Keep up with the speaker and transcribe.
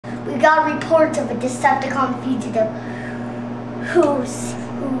We got reports of a Decepticon fugitive who's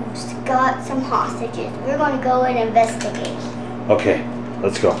got some hostages. We're going to go and investigate. Okay,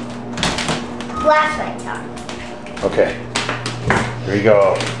 let's go. Flashlight time. Okay, here we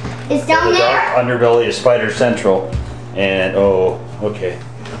go. It's down there. Underbelly of Spider Central. And, oh, okay.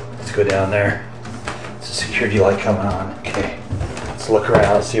 Let's go down there. It's a security light coming on. Okay, let's look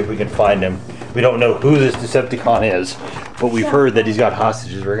around, see if we can find him. We don't know who this Decepticon is, but we've heard that he's got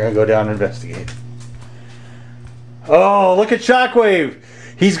hostages. We're gonna go down and investigate. Oh, look at Shockwave.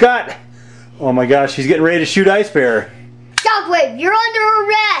 He's got, oh my gosh, he's getting ready to shoot Ice Bear. Shockwave, you're under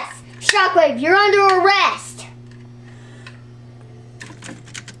arrest. Shockwave, you're under arrest.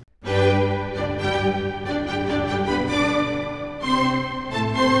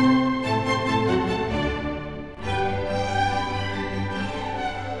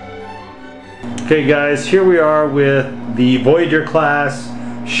 Okay guys, here we are with the Voyager class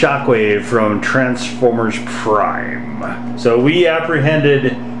Shockwave from Transformers Prime. So we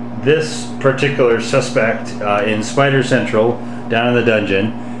apprehended this particular suspect in Spider Central down in the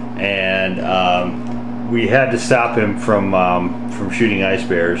dungeon, and we had to stop him from shooting Ice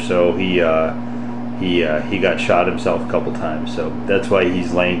Bears. So he got shot himself a couple times. So that's why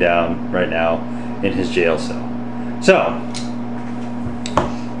he's laying down right now in his jail cell. So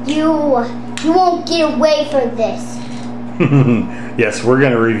You won't get away from this. yes, we're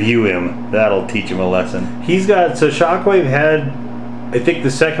gonna review him. That'll teach him a lesson. He's got, so Shockwave had, I think,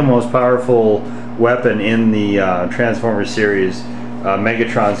 the second most powerful weapon in the Transformers series.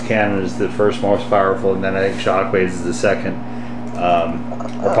 Megatron's cannon is the first most powerful, and then I think Shockwave's is the second,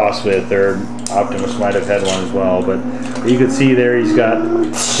 or possibly a third. Optimus might have had one as well, but you can see there it's got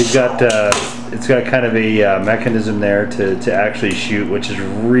kind of a mechanism there to actually shoot, which is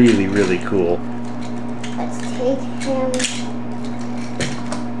really, really cool. Let's take him.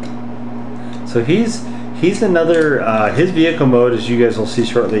 So he's another, his vehicle mode, as you guys will see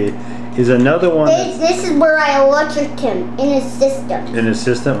shortly, is another one. This is where I electric him, in his system. In his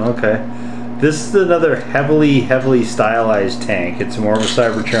system? Okay. This is another heavily stylized tank. It's more of a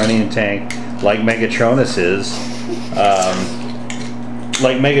Cybertronian tank, like Megatronus is.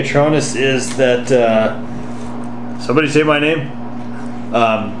 Like Megatronus is that, somebody say my name?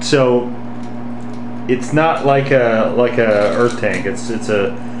 So it's not like a Earth tank. It's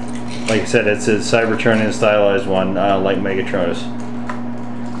a, like I said, it's a Cybertronian stylized one, like Megatronus.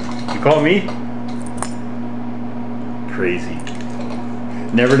 You call me? Crazy.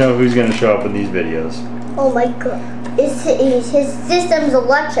 Never know who's going to show up in these videos. Oh my god. His system's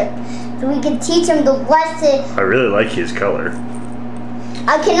electric, so we can teach him the lesson. I really like his color.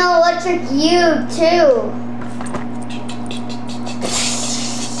 I can electric you too.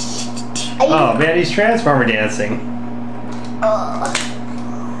 Oh man, he's Transformer dancing.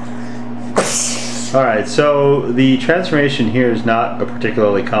 Alright, so the transformation here is not a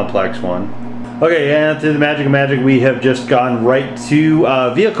particularly complex one. Okay, and through the magic of magic, we have just gone right to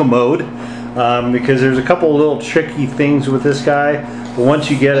vehicle mode, because there's a couple little tricky things with this guy. But once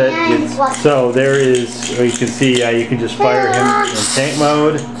you get it, so there is, you can see, you can just fire him in tank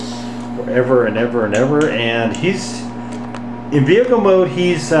mode forever and ever and ever. And he's in vehicle mode.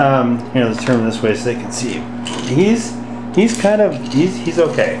 He's here. Let's turn him this way so they can see him. He's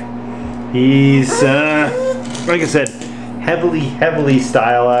okay. He's like I said, heavily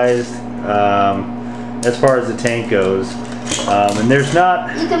stylized as far as the tank goes. And there's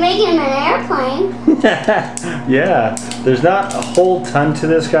not... You can make him an airplane. Yeah, there's not a whole ton to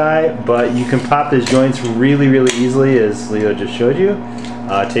this guy, but you can pop his joints really easily, as Leo just showed you,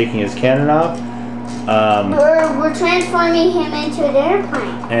 taking his cannon off. We're transforming him into an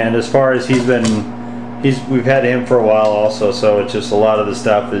airplane. And as far as we've had him for a while also, so it's just a lot of the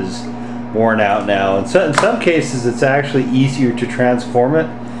stuff is worn out now. And so in some cases, it's actually easier to transform it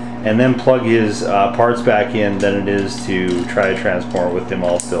and then plug his parts back in than it is to try to transform with him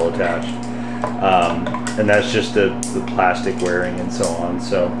all still attached. And that's just the plastic wearing and so on.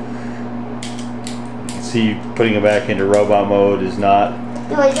 So you can see putting it back into robot mode is not...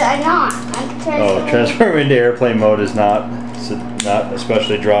 No, I'm not. Transform into airplane mode is not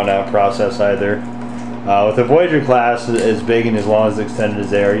especially drawn out process either. With the Voyager class, as big and as long as extended as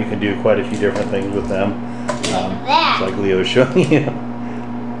they are, you can do quite a few different things with them. Like Leo was showing you.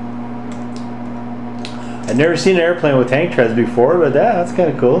 I've never seen an airplane with tank treads before, but that's kind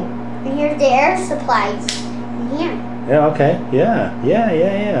of cool. And here's the air supplies in here. Yeah, okay. Yeah.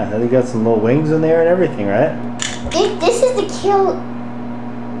 They got some little wings in there and everything, right? This is the kill...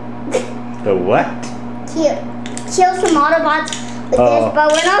 The what? Kill some Autobots with this,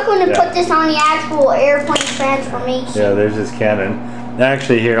 but we're not going to put this on the actual airplane transformation. Yeah, there's his cannon.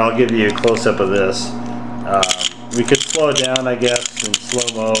 Actually, here, I'll give you a close-up of this. We could slow it down, I guess, in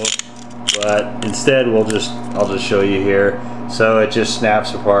slow-mo, but instead I'll just show you here. So it just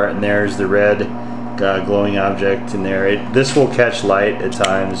snaps apart, and there's the red glowing object in there. This will catch light at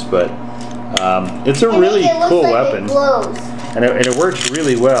times, but it's a really cool weapon, and it works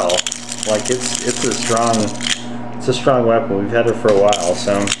really well. Like it's a strong weapon. We've had it for a while,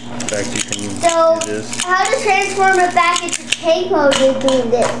 so in fact you can do this. How to transform it back into tank mode is doing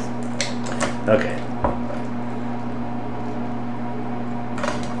this. Okay.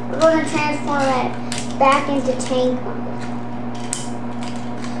 We're going to transform it back into tank mode.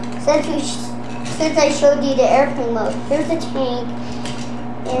 Since I showed you the airplane mode, here's the tank,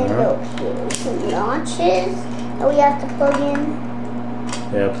 and here's some notches that we have to plug in.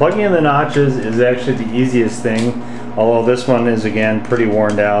 Yeah, plugging in the notches is actually the easiest thing, although this one is again pretty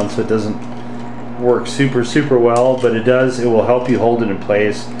worn down, so it doesn't work super well, but it will help you hold it in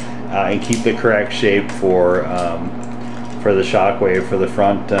place and keep the correct shape for the Shockwave, for the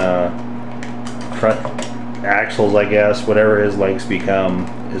front axles, I guess, whatever his legs become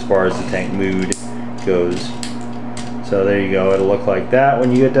as far as the tank mood goes. So there you go, it'll look like that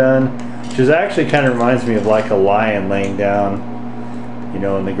when you get done, which is actually kind of reminds me of like a lion laying down, you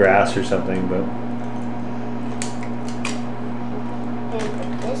know, in the grass or something. But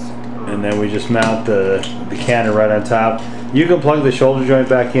and then we just mount the cannon right on top. You can plug the shoulder joint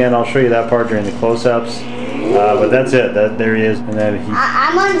back in. I'll show you that part during the close-ups. But that's it. There he is. And then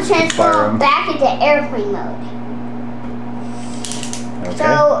I'm going to transform back into airplane mode. Okay.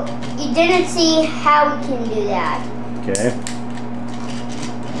 So you didn't see how we can do that. Okay.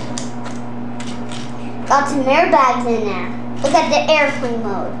 Got some airbags in there. Look at the airplane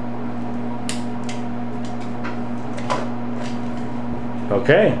mode.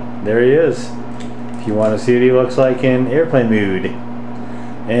 Okay, there he is. If you want to see what he looks like in airplane mood.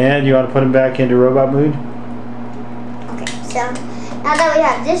 And you want to put him back into robot mood? Okay, so now that we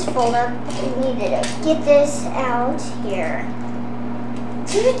have this folder, we need to get this out here.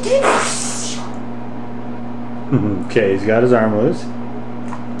 Okay, he's got his arm loose.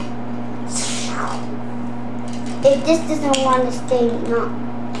 It just doesn't want to stay not.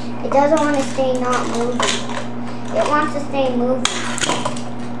 It doesn't want to stay not moving. It wants to stay moving.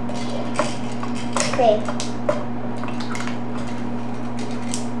 Okay.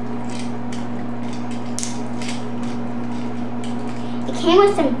 It came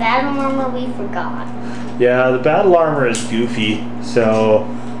with some battle armor we forgot. Yeah, the battle armor is goofy, so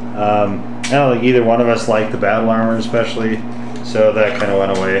I don't think either one of us liked the battle armor especially, so that kind of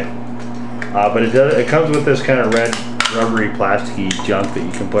went away. But it comes with this kind of red rubbery plasticky junk that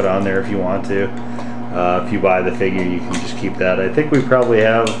you can put on there if you want to. If you buy the figure, you can just keep that. I think we probably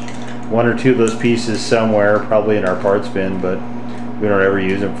have one or two of those pieces somewhere, probably in our parts bin, but we don't ever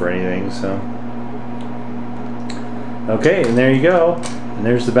use them for anything. So okay, and there you go. And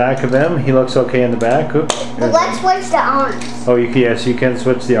there's the back of him. He looks okay in the back. Oops, but let's switch the arms. Oh, yes, you can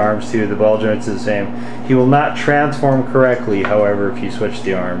switch the arms too. The ball joints are the same. He will not transform correctly, however, if you switch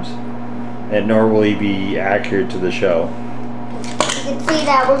the arms. And nor will he be accurate to the show. You can see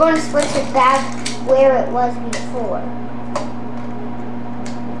that we're going to switch it back where it was before.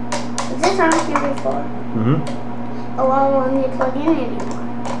 Is this arm here before? Mm-hmm. Oh, I don't want me to plug in anymore.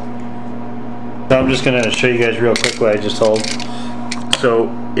 So I'm just going to show you guys real quick what I just told. So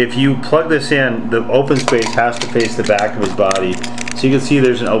if you plug this in, the open space has to face the back of his body. So you can see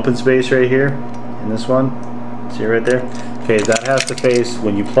there's an open space right here in this one. See it right there? Okay, that has to face,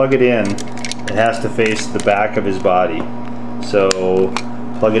 when you plug it in, it has to face the back of his body. So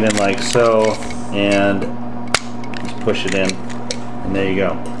plug it in like so, and just push it in, and there you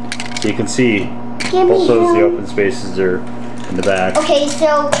go. So you can see both of the open spaces are in the back. Okay,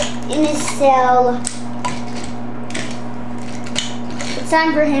 so in this cell, it's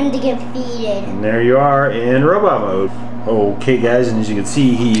time for him to get feeded. And there you are in robot mode. Okay guys, and as you can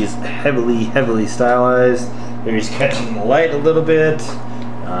see, he is heavily stylized. There he's catching the light a little bit.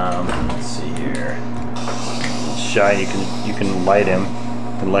 Let's see here. It's shy. You can light him.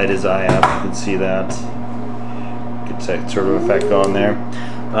 You can light his eye up. You can see that. Gets that sort of effect on there.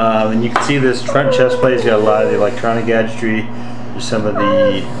 And you can see this front chest plate. He's got a lot of the electronic gadgetry. There's some of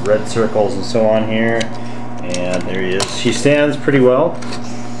the red circles and so on here. And there he is. She stands pretty well,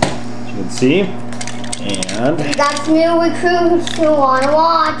 as you can see. And we got some new recruits who want to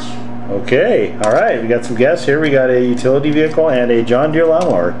watch. Okay, alright, we got some guests here. We got a utility vehicle and a John Deere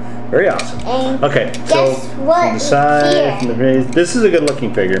lawnmower. Very awesome. And okay, guess so what from the side, here? from the base, this is a good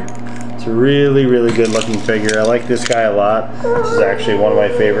looking figure. It's a really good looking figure. I like this guy a lot. This is actually one of my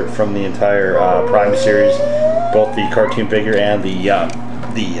favorite from the entire Prime series. both the cartoon figure and the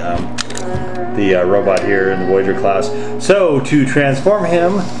robot here in the Voyager class. So to transform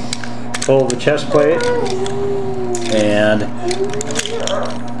him, pull the chest plate, and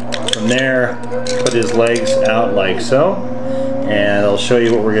from there put his legs out like so. And I'll show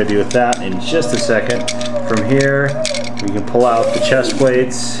you what we're going to do with that in just a second. From here, we can pull out the chest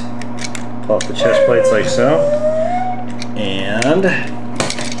plates. Pull out the chest plates like so. And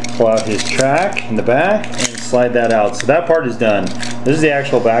pull out his track in the back and slide that out. So that part is done. This is the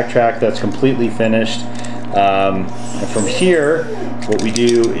actual back track that's completely finished. And from here, what we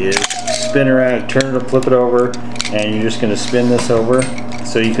do is spin around, turn it, flip it over, and you're just going to spin this over.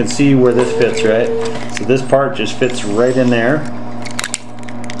 So you can see where this fits, right? So this part just fits right in there.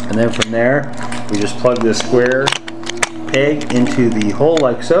 And then from there, we just plug this square peg into the hole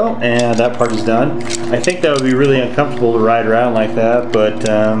like so, and that part is done. I think that would be really uncomfortable to ride around like that, but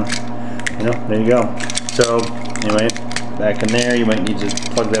you know, there you go. So anyway, back in there, you might need to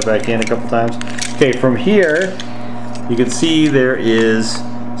plug that back in a couple times. Okay, from here, you can see there is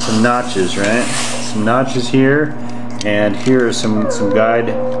some notches, right? Some notches here, and here are some guide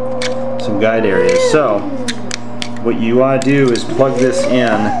areas. So what you want to do is plug this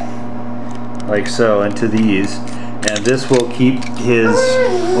in like so into these, and this will keep his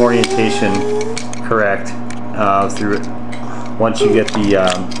orientation correct through it once you get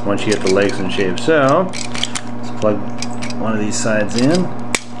the legs in shape. So let's plug one of these sides in.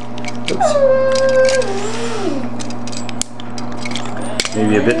 Oops.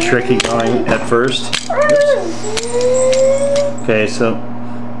 Maybe a bit tricky going at first. Oops. Okay, so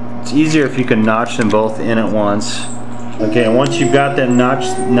it's easier if you can notch them both in at once. Okay, and once you've got them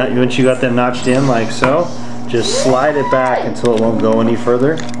notched in like so, just slide it back until it won't go any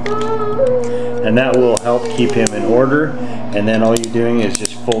further, and that will help keep him in order. And then all you're doing is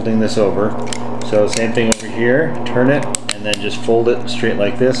just folding this over. So same thing over here, turn it, and then just fold it straight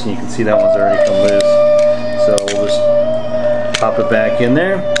like this, and you can see that one's already come loose. So we'll just pop it back in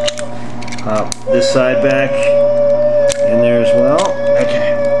there, pop this side back in there as well.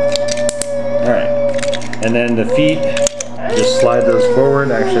 Okay, all right, and then the feet, just slide those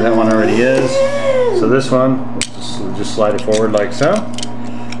forward. Actually, that one already is. So this one, we'll just slide it forward like so.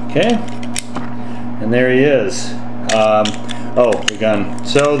 Okay, and there he is. Oh, the gun.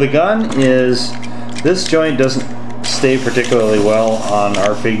 So the gun is, this joint doesn't stay particularly well on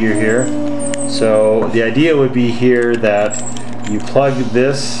our figure here. So the idea would be here that you plug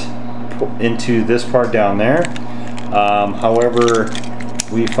this into this part down there. However,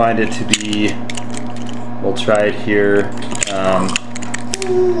 we find it to be, we'll try it here.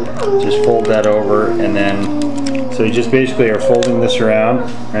 Just fold that over, and then, so you just basically are folding this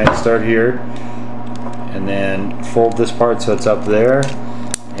around, right? Start here, and then fold this part so it's up there,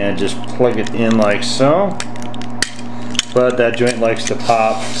 and just plug it in like so. But that joint likes to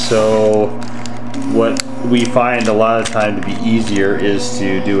pop, so what we find a lot of time to be easier is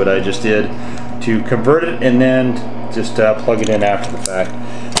to do what I just did, to convert it and then just plug it in after the fact.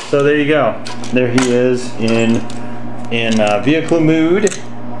 So there you go. There he is in vehicle mood.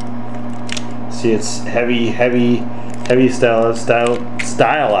 See, it's heavy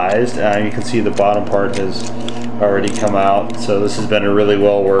stylized. You can see the bottom part has already come out, so this has been a really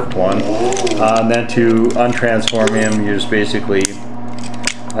well worked one. And then to untransform him, you're just basically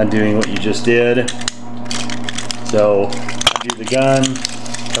undoing what you just did. So undo the gun,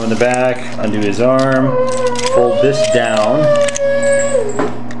 come in the back, undo his arm, fold this down.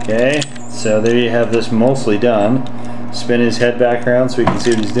 Okay, so there you have this mostly done. Spin his head back around so we can see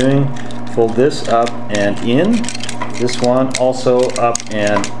what he's doing. Fold this up and in. This one also up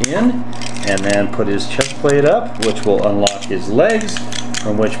and in. And then put his chest plate up, which will unlock his legs,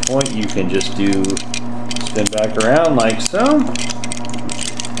 from which point you can just do spin back around like so.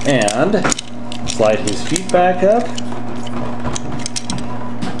 And slide his feet back up.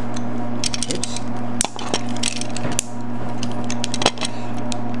 Oops.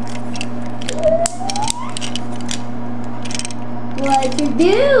 What you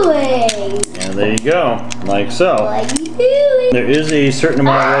doing? And there you go, like so. What you doing? There is a certain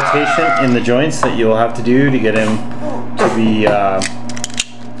amount of rotation in the joints that you'll have to do to get him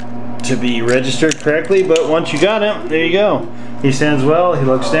to be registered correctly, but once you got him, there you go. He stands well, he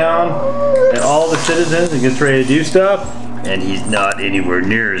looks down at all the citizens and gets ready to do stuff, and he's not anywhere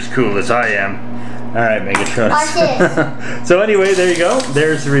near as cool as I am. Alright, Megatronus. Watch this. So anyway, there you go.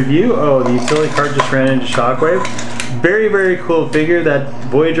 There's the review. Oh, the utility cart just ran into Shockwave. Very, very cool figure. That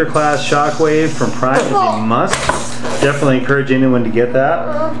Voyager class Shockwave from Prime is a must. Definitely encourage anyone to get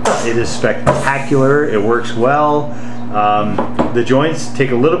that. It is spectacular. It works well. The joints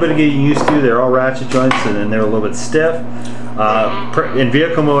take a little bit of getting used to. They're all ratchet joints, and then they're a little bit stiff. In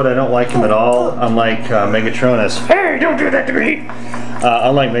vehicle mode, I don't like him at all. Unlike Megatronus. Hey, don't do that to me!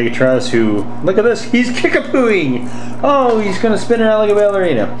 Unlike Megatronus, who, look at this, he's kickapooing! Oh, he's gonna spin around like a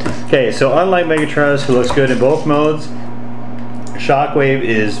ballerina. Okay, so unlike Megatronus, who looks good in both modes, Shockwave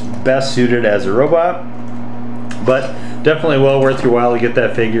is best suited as a robot, but definitely well worth your while to get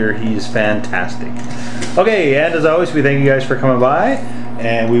that figure. He's fantastic. Okay, and as always, we thank you guys for coming by,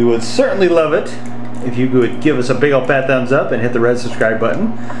 and we would certainly love it if you could give us a big old fat thumbs up and hit the red subscribe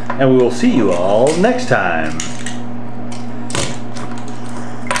button, and we will see you all next time.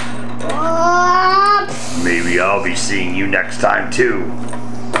 Maybe I'll be seeing you next time too.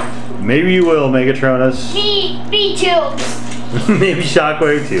 Maybe you will, Megatronus. Me too. Maybe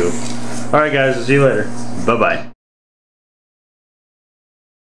Shockwave too. Alright guys, we'll see you later. Bye-bye.